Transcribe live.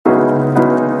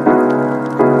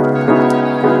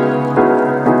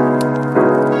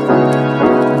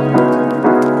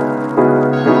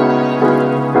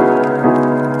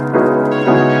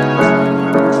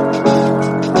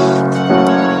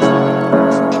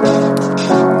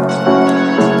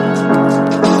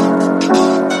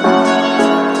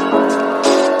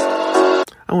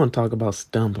want to talk about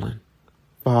stumbling,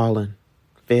 falling,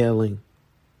 failing,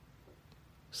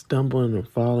 stumbling and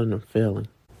falling and failing.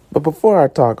 But before I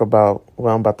talk about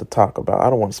what I'm about to talk about, I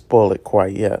don't want to spoil it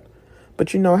quite yet.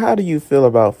 But how do you feel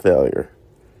about failure?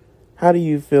 How do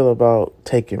you feel about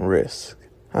taking risks?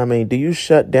 I mean, do you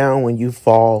shut down when you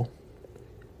fall?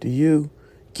 Do you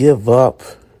give up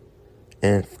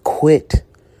and quit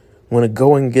when the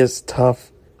going gets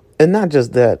tough? And not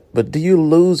just that, but do you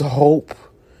lose hope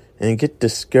and get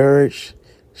discouraged,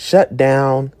 shut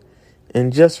down,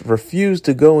 and just refuse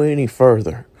to go any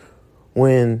further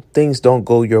when things don't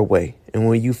go your way and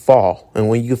when you fall and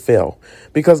when you fail?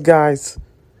 Because guys,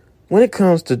 when it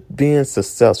comes to being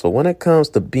successful, when it comes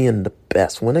to being the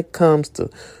best, when it comes to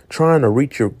trying to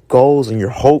reach your goals and your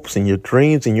hopes and your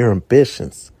dreams and your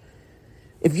ambitions,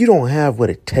 if you don't have what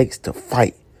it takes to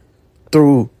fight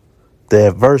through the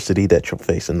adversity that you're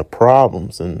facing, the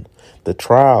problems and the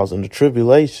trials and the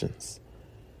tribulations,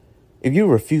 if you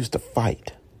refuse to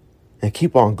fight and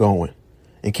keep on going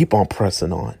and keep on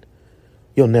pressing on,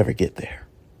 you'll never get there.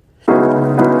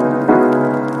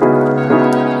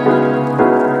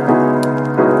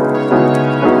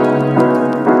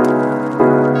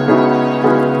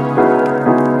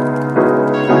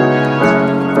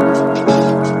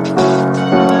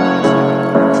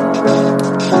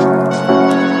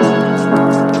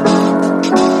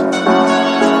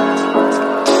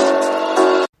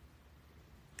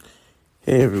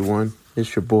 Hey everyone,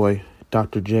 it's your boy,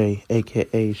 Dr. J,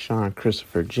 aka Sean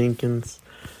Christopher Jenkins.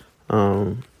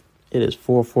 It is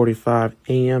 4:45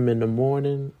 a.m. in the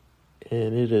morning,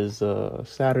 and it is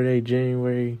Saturday,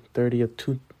 January 30th,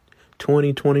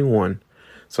 2021.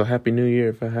 So Happy New Year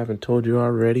if I haven't told you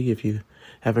already. If you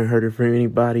haven't heard it from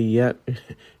anybody yet,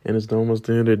 and it's almost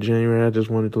the end of January, I just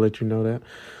wanted to let you know that.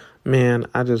 Man,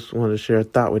 I just wanted to share a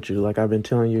thought with you. Like I've been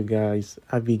telling you guys,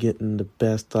 I be getting the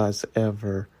best thoughts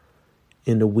ever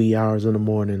in the wee hours in the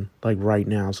morning, like right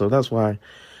now. So that's why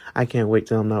I can't wait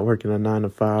till I'm not working a 9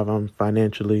 to 5. I'm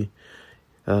financially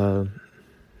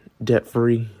debt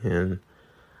free, and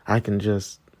I can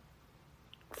just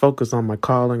focus on my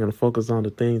calling and focus on the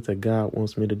things that God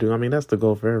wants me to do. I mean, that's the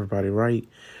goal for everybody, right?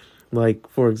 Like,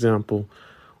 for example,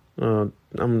 I'm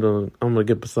gonna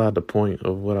get beside the point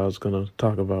of what I was gonna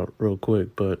talk about real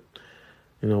quick. But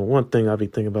one thing I be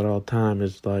thinking about all the time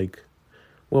is like,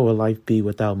 what would life be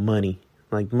without money?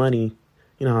 Like money,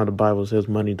 you know how the Bible says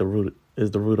money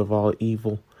is the root of all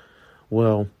evil.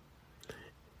 Well,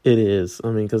 it is.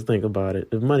 I mean, because think about it.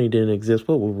 If money didn't exist,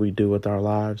 what would we do with our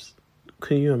lives?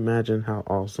 Can you imagine how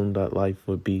awesome that life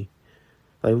would be?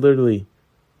 Like literally,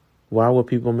 why would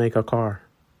people make a car?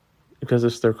 Because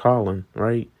it's their calling,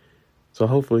 right? So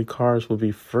hopefully cars will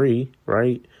be free,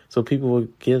 right? So people will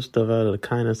give stuff out of the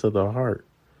kindness of their heart.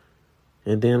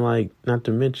 And then not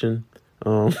to mention,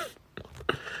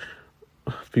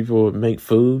 people would make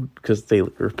food because they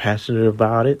were passionate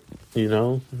about it. They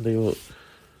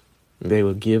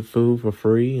would give food for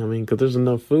free. I mean, because there's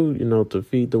enough food, to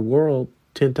feed the world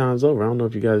 10 times over. I don't know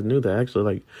if you guys knew that.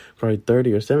 Actually, probably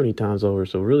 30 or 70 times over.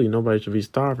 So really, nobody should be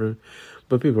starving.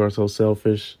 But people are so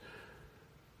selfish.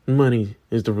 Money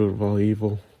is the root of all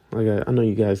evil. I know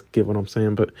you guys get what I'm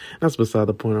saying, but that's beside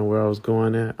the point on where I was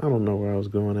going at. I don't know where I was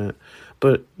going at,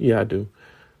 but yeah, I do.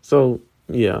 So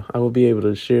yeah, I will be able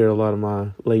to share a lot of my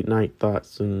late night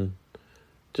thoughts and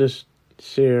just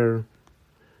share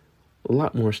a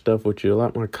lot more stuff with you, a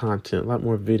lot more content, a lot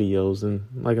more videos. And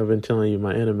like I've been telling you,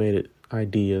 my animated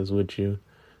ideas with you,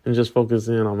 and just focus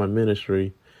in on my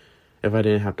ministry if I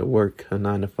didn't have to work a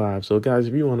 9 to 5. So guys,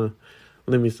 if you want to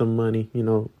lend me some money,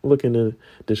 look in the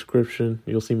description.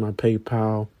 You'll see my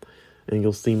PayPal, and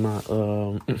you'll see my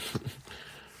you'll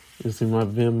see my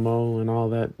Venmo and all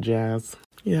that jazz.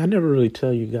 Yeah, I never really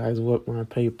tell you guys what my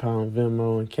PayPal and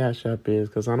Venmo and Cash App is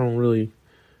because I don't really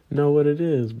know what it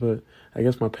is. But I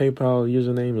guess my PayPal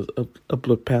username is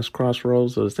Uplook Past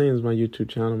Crossroads, so the same as my YouTube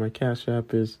channel. My Cash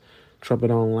App is Trouble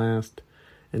Don't Last,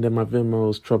 and then my Venmo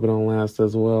is Trouble Don't Last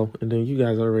as well. And then you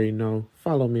guys already know,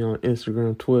 follow me on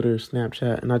Instagram, Twitter,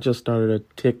 Snapchat, and I just started a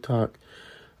TikTok.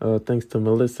 Thanks to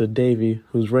Melissa Davey,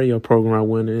 whose radio program I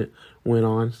went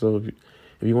on. So if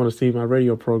you want to see my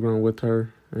radio program with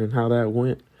her and how that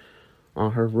went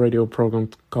on her radio program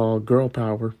called Girl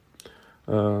Power,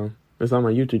 it's on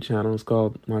my YouTube channel. It's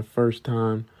called My First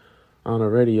Time on a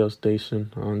Radio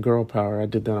Station on Girl Power. I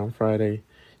did that on Friday,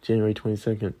 January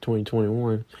 22nd,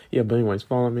 2021. Yeah, but anyways,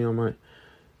 follow me on my,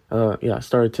 I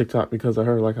started TikTok because of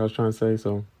her, like I was trying to say.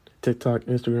 So TikTok,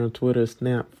 Instagram, Twitter,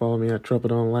 Snap, follow me at Trouble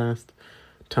Don't Last.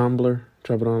 Tumblr,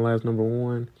 Trouble Don't Last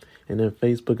 #1. And then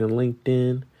Facebook and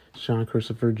LinkedIn, Sean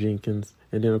Christopher Jenkins.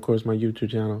 And then, of course, my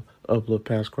YouTube channel, Upload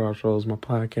Past Crossroads. My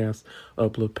podcast,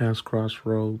 Upload Past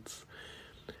Crossroads.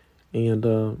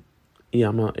 And, yeah,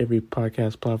 I'm on every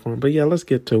podcast platform. But, yeah, let's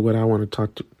get to what I want to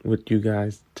with you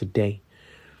guys today.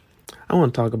 I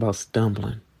want to talk about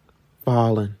stumbling,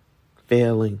 falling,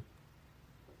 failing.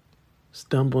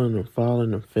 Stumbling and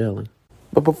falling and failing.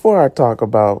 But before I talk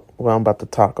about what I'm about to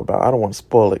talk about, I don't want to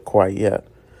spoil it quite yet.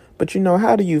 But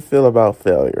how do you feel about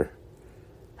failure?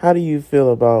 How do you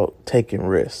feel about taking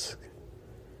risks?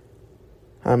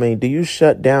 I mean, do you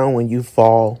shut down when you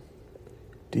fall?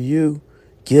 Do you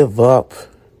give up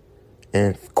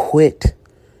and quit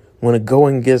when the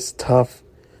going gets tough?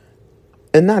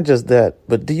 And not just that,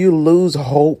 but do you lose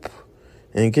hope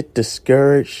and get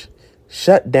discouraged,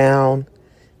 shut down,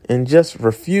 and just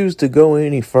refuse to go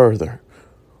any further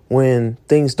when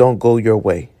things don't go your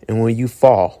way and when you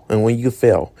fall and when you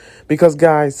fail? Because,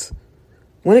 guys,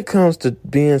 when it comes to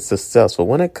being successful,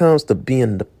 when it comes to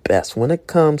being the best, when it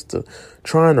comes to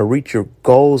trying to reach your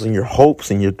goals and your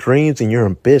hopes and your dreams and your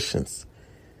ambitions,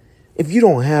 if you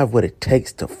don't have what it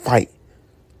takes to fight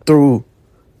through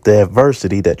the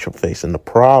adversity that you're facing, the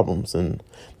problems and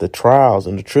the trials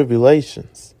and the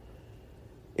tribulations,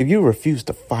 if you refuse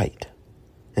to fight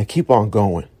and keep on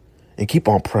going and keep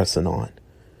on pressing on,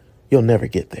 you'll never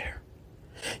get there.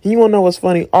 And you want to know what's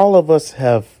funny? All of us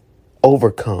have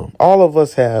overcome. All of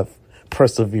us have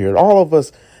persevered. All of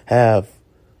us have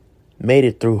made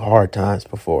it through hard times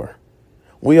before.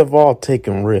 We have all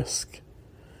taken risk.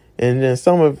 And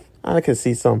then I can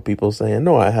see some people saying,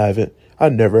 no, I haven't. I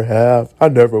never have. I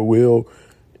never will.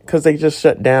 Because they just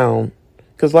shut down.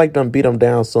 Because life done beat them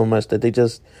down so much that they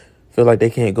just feel like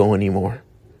they can't go anymore.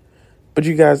 But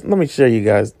you guys, let me share you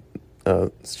guys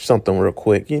something real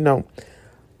quick.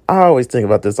 I always think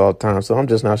about this all the time, so I'm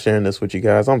just not sharing this with you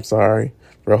guys. I'm sorry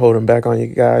for holding back on you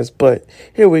guys, but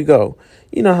here we go.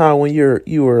 You know how when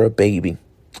you were a baby,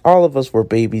 all of us were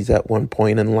babies at one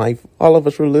point in life. All of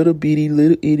us were little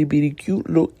itty bitty, cute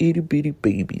little itty bitty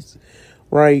babies,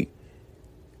 right?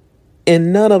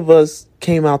 And none of us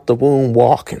came out the womb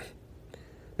walking.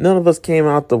 None of us came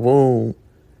out the womb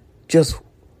just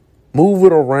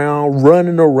moving around,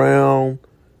 running around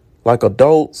like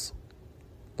adults,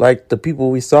 like the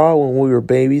people we saw when we were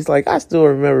babies. Like, I still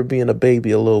remember being a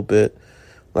baby a little bit.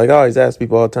 Like, I always ask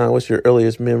people all the time, what's your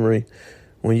earliest memory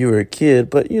when you were a kid?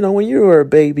 But, when you were a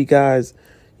baby, guys,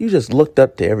 you just looked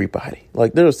up to everybody.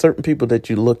 Like, there were certain people that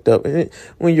you looked up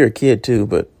when you're a kid too,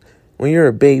 but when you're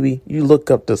a baby, you look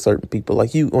up to certain people.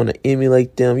 Like, you want to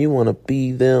emulate them. You want to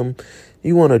be them.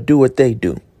 You want to do what they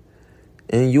do.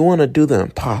 And you want to do the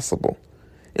impossible.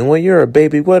 And when you're a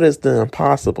baby, what is the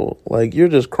impossible? Like, you're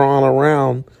just crawling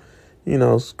around,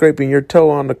 scraping your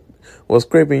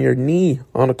scraping your knee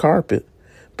on the carpet.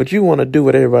 But you want to do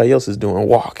what everybody else is doing,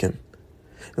 walking.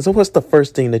 And so what's the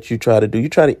first thing that you try to do? You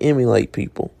try to emulate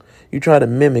people. You try to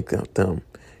mimic them.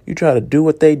 You try to do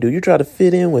what they do. You try to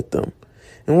fit in with them.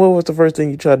 And what was the first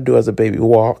thing you tried to do as a baby?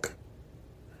 Walk.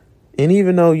 And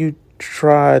even though you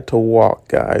tried to walk,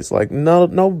 guys, like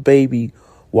no baby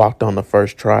walked on the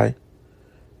first try.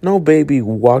 No baby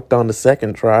walked on the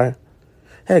second try.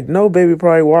 Heck, no baby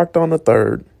probably walked on the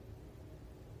third.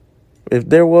 If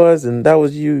there was, and that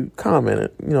was you, comment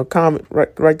it. Comment,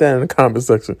 write that in the comment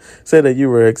section. Say that you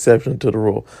were an exception to the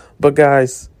rule. But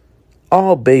guys,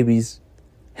 all babies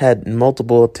had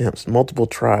multiple attempts, multiple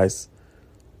tries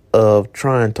of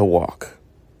trying to walk.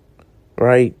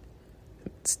 Right?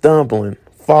 Stumbling,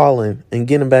 falling, and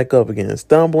getting back up again.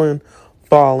 Stumbling,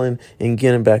 falling, and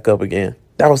getting back up again.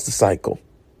 That was the cycle.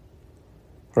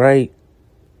 Right?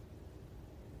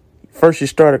 First you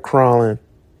started crawling,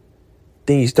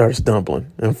 then you started stumbling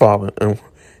and falling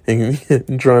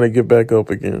and trying to get back up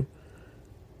again.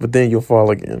 But then you'll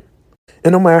fall again.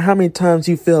 And no matter how many times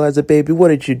you fell as a baby, what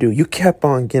did you do? You kept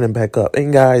on getting back up.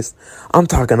 And guys, I'm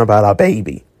talking about a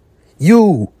baby.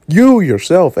 You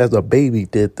yourself as a baby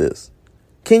did this.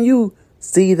 Can you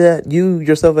see that? You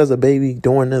yourself as a baby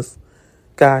doing this?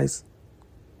 Guys,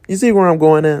 you see where I'm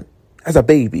going at? As a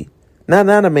baby. Not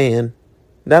a man,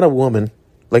 not a woman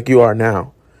like you are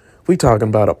now. We talking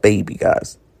about a baby,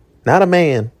 guys. Not a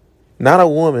man, not a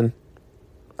woman,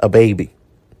 a baby.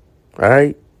 All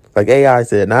right? Like AI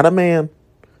said, not a man,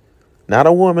 not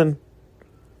a woman,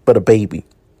 but a baby.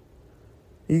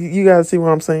 You guys see what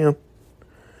I'm saying?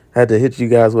 I had to hit you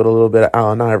guys with a little bit of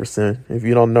Allen Iverson. If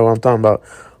you don't know what I'm talking about,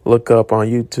 look up on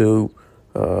YouTube,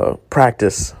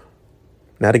 Practice.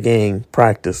 Not a game,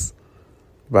 Practice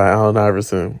by Allen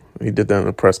Iverson. He did that in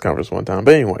a press conference one time.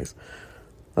 But anyways,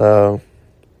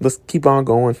 let's keep on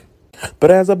going.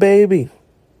 But as a baby,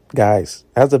 guys,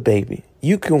 as a baby,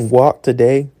 you can walk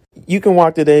today. You can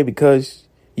walk today because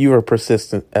you were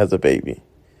persistent as a baby.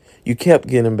 You kept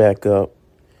getting back up.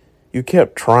 You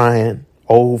kept trying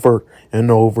over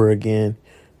and over again.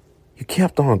 You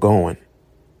kept on going.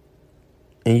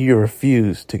 And you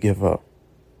refused to give up.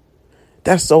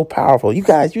 That's so powerful. You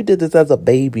guys, you did this as a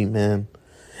baby, man.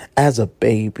 As a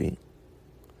baby.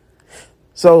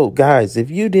 So, guys,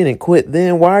 if you didn't quit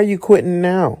then, why are you quitting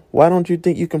now? Why don't you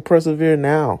think you can persevere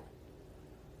now?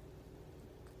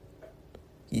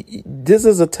 This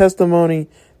is a testimony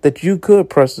that you can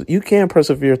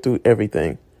persevere through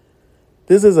everything.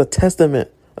 This is a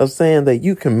testament of saying that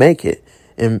you can make it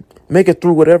and make it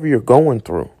through whatever you're going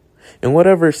through. And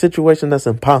whatever situation that's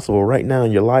impossible right now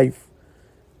in your life,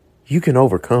 you can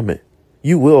overcome it.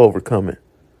 You will overcome it.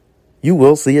 You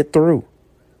will see it through.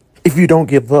 If you don't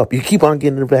give up, you keep on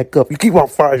getting back up. You keep on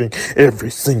fighting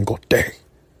every single day.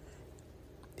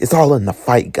 It's all in the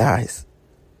fight, guys.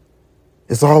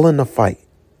 It's all in the fight.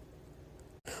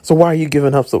 So why are you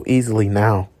giving up so easily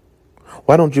now?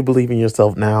 Why don't you believe in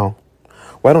yourself now?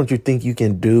 Why don't you think you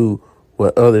can do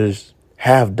what others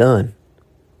have done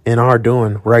and are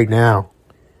doing right now?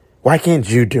 Why can't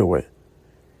you do it?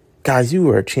 Guys, you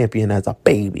were a champion as a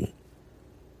baby.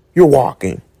 You're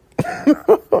walking.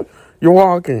 You're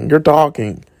walking. You're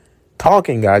talking.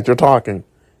 Talking, guys. You're talking.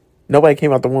 Nobody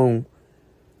came out the womb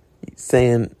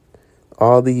saying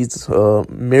all these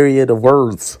myriad of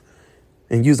words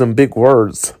and using big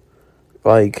words.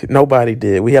 Like, nobody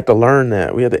did. We have to learn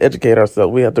that. We have to educate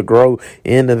ourselves. We have to grow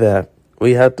into that.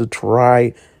 We have to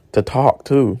try to talk,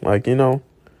 too. Like, So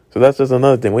that's just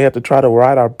another thing. We have to try to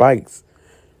ride our bikes.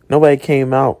 Nobody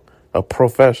came out a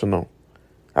professional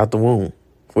out the womb.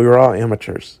 We were all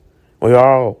amateurs.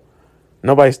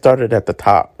 Nobody started at the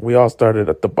top. We all started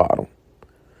at the bottom.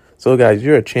 So, guys,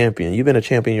 you're a champion. You've been a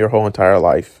champion your whole entire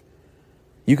life.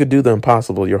 You could do the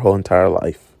impossible your whole entire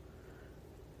life.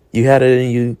 You had it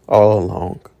in you all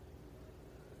along.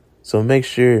 So make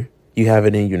sure you have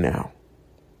it in you now.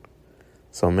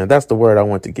 So, man, that's the word I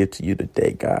want to get to you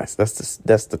today, guys.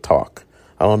 That's the talk.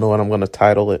 I don't know what I'm going to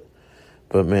title it.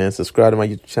 But, man, subscribe to my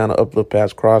YouTube channel, Uplift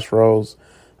Past Crossroads.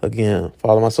 Again,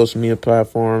 follow my social media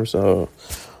platforms,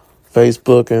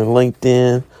 Facebook and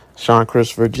LinkedIn, Sean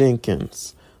Christopher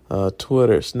Jenkins,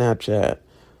 Twitter, Snapchat,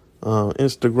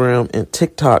 Instagram, and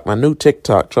TikTok. My new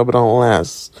TikTok, Trouble Don't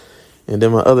Last. And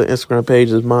then my other Instagram page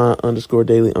is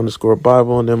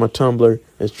my_daily_Bible. And then my Tumblr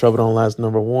is Trouble Don't Last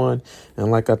 #1.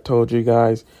 And like I told you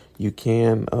guys, you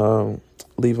can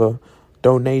leave a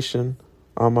donation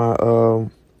on my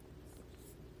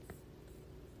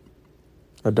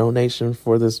a donation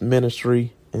for this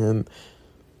ministry and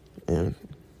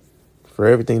for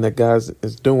everything that God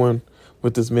is doing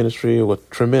with this ministry. It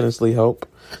would tremendously help.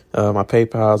 My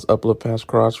PayPal is Uplift Past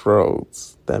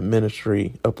Crossroads. That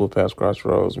ministry, Uplift Past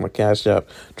Crossroads. My Cash App,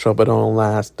 Trouble Don't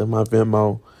Last. And my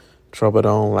Venmo, Trouble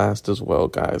Don't Last as well,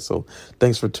 guys. So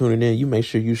thanks for tuning in. You make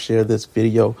sure you share this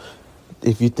video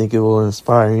if you think it will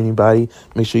inspire anybody.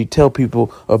 Make sure you tell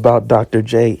people about Dr.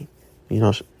 J,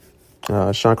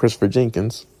 Sean Christopher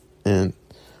Jenkins, and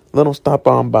let them stop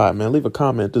on by, man. Leave a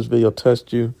comment if this video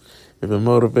touched you, if it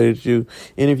motivated you.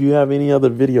 And if you have any other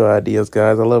video ideas,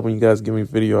 guys, I love when you guys give me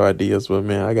video ideas. But,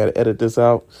 man, I got to edit this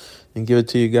out and give it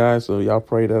to you guys. So y'all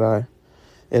pray that I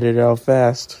edit it out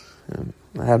fast. And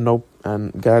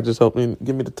God just help me,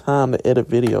 give me the time to edit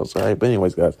videos. All right. But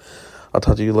anyways, guys, I'll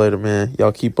talk to you later, man.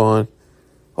 Y'all keep on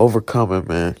overcoming,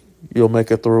 man. You'll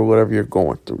make it through whatever you're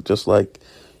going through, just like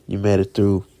you made it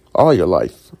through all your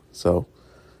life. So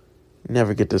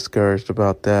never get discouraged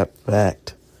about that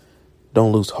fact.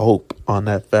 Don't lose hope on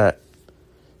that fact.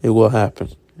 It will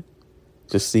happen.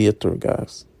 Just see it through,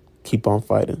 guys. Keep on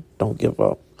fighting. Don't give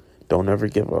up. Don't ever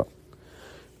give up.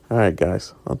 All right,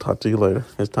 guys. I'll talk to you later.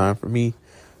 It's time for me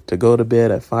to go to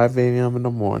bed at 5 a.m. in the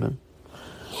morning.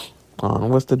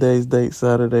 What's today's date?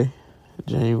 Saturday,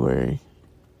 January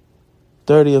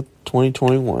 30th,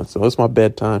 2021. So it's my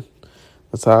bedtime.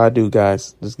 That's how I do,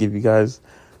 guys. Just give you guys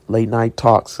late night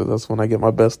talks. So that's when I get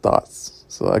my best thoughts.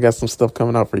 So I got some stuff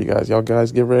coming out for you guys. Y'all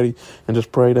guys get ready and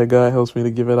just pray that God helps me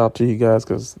to give it out to you guys,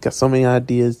 because I got so many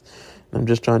ideas. I'm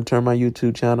just trying to turn my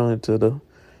YouTube channel into the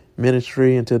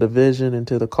ministry, into the vision,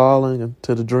 into the calling,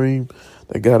 into the dream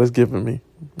that God has given me.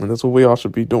 And that's what we all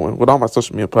should be doing with all my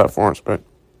social media platforms. But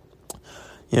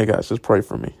yeah, guys, just pray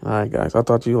for me. All right, guys. I'll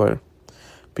talk to you later.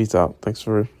 Peace out. Thanks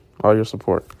for all your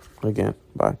support. Again,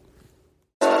 bye.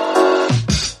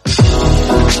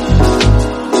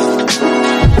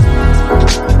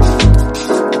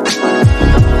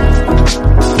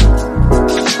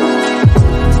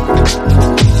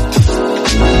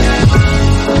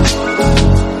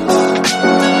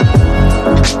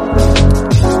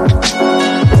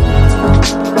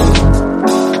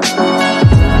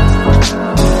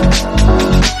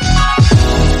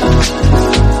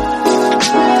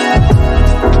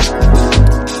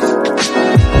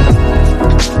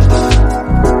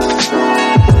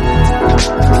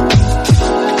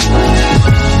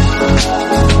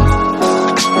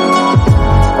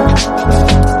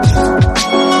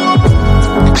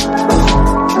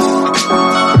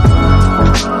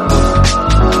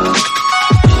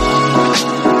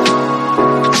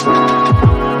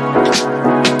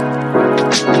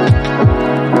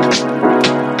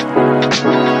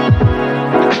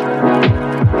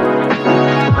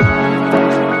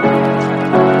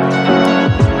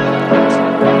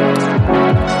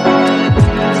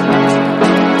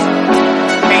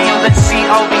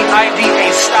 ID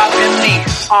ain't stopping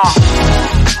me.